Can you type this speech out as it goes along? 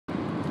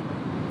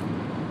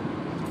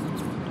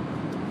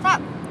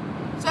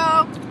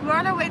We're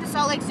on our way to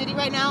Salt Lake City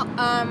right now.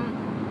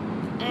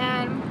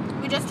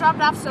 And we just dropped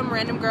off some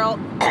random girl.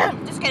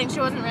 Just kidding, she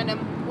wasn't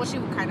random. Well, she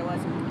kind of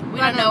was. We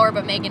don't know her,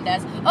 but Megan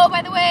does. Oh,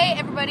 by the way,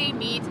 everybody,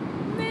 meet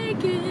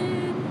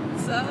Megan.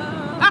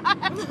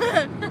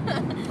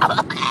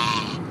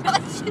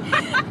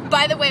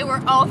 By the way,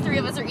 all three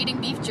of us are eating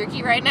beef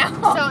jerky right now.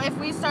 So if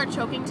we start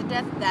choking to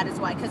death, that is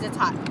why, because it's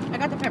hot. I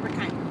got the pepper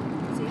kind.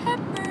 See?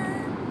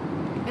 Pepper.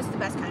 It's the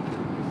best kind.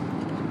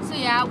 So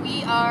yeah,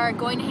 we are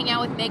going to hang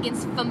out with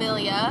Megan's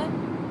familia,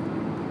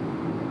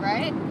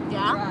 right?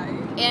 Yeah.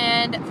 Right.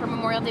 And for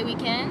Memorial Day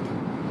weekend,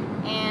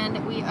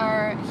 and we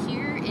are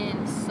here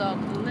in Salt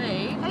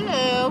Lake.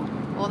 Hello.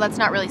 Well, that's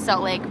not really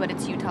Salt Lake, but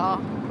it's Utah.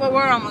 But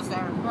we're almost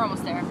there. We're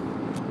almost there.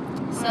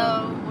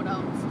 So what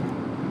else?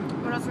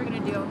 What else are we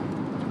gonna do?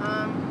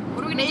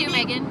 What are we gonna do,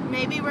 Megan?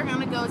 Maybe we're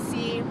gonna go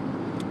see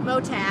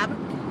Motab.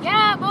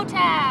 Yeah,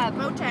 Motab.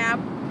 Motab.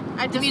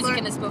 The music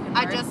in the spoken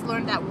I word. just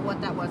learned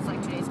what that was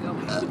like 2 days ago.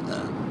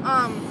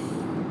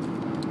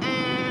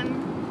 And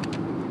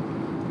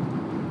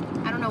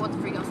I don't know what the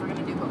freak else we're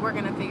gonna do, but we're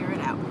gonna figure it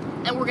out.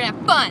 And we're gonna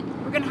have fun.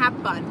 We're gonna have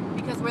fun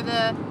because we're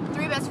the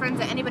 3 best friends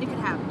that anybody could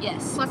have.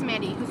 Yes. Plus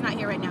Mandy, who's not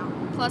here right now.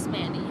 Plus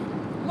Mandy.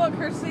 Look,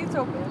 her seat's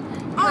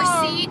open. Her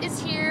seat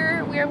is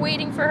here. We are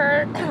waiting for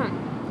her.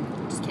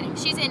 Just kidding.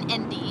 She's in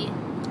ND.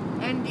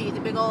 ND, the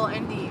big ol'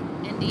 ND.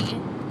 ND.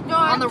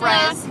 On the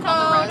res. She's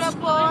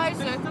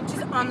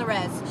on the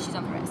res. She's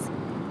on the res.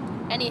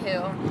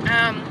 Anywho,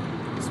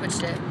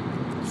 switched it.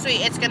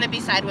 Sweet, it's gonna be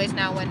sideways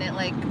now when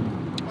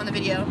the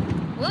video.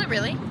 Will it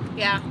really?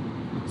 Yeah.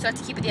 So I have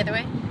to keep it the other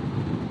way?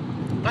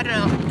 I don't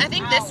know. I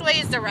think this way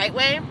is the right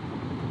way.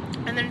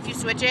 And then if you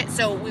switch it,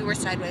 so we were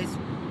sideways.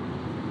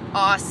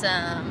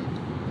 Awesome.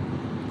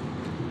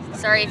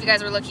 Sorry if you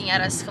guys were looking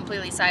at us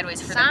completely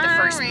sideways for like the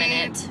first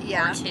minute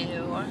or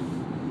two.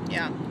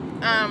 Yeah.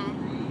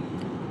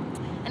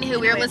 Anywho,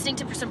 we were listening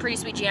to some pretty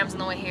sweet jams on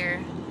the way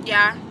here.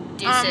 Yeah.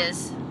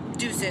 Deuces.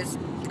 Deuces.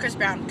 Chris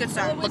Brown. Good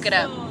song. Look it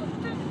up.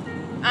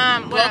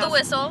 Blow the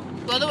whistle.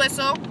 Blow the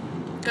whistle.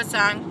 Good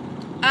song.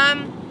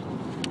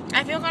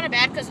 I feel kind of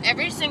bad because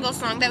every single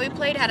song that we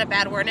played had a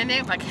bad word in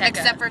it, Like hecka.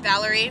 except for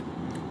Valerie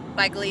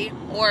by Glee,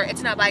 or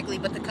it's not by Glee,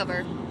 but the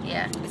cover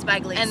Yeah. is by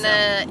Glee. And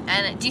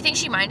and do you think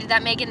she minded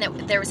that, Megan,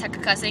 that there was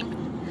hecka cussing?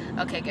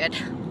 Okay, good.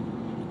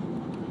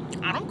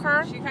 I don't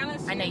care. She kind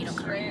of I know you don't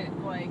straight,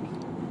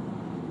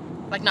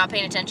 Like not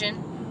paying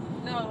attention?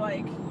 no,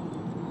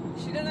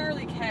 she doesn't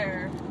really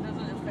care. It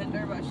doesn't offend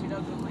her, but she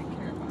doesn't,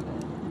 care about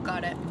it.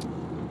 Got it.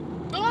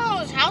 Look at all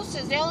those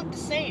houses. They all look the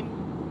same.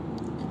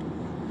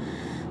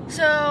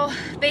 So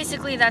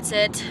basically, that's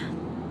it.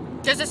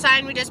 There's a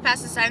sign. We just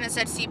passed a sign that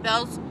said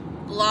seatbelts,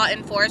 law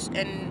enforced,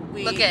 and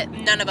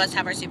none of us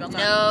have our seatbelts on.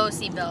 No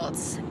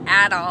seatbelts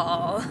at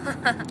all.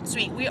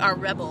 Sweet. We are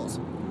rebels.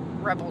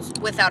 Rebels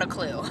without a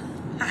clue.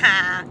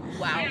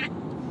 Wow.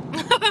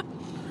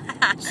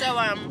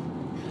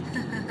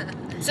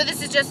 So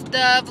this is just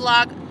the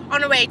vlog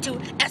on our way to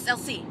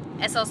SLC.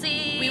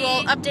 SLC. We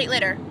will update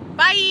later.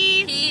 Bye.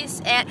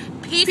 Peace and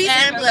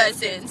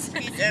blessings.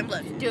 Peace and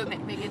blessings. Do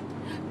it, Megan.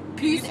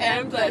 Peace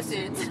and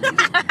blessings.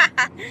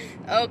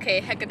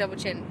 Okay, hecka double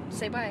chin.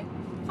 Say bye.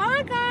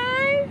 Bye,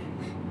 guys.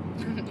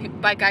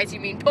 Bye, guys. You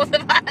mean both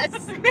of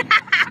us?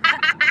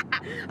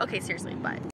 Okay, seriously, bye.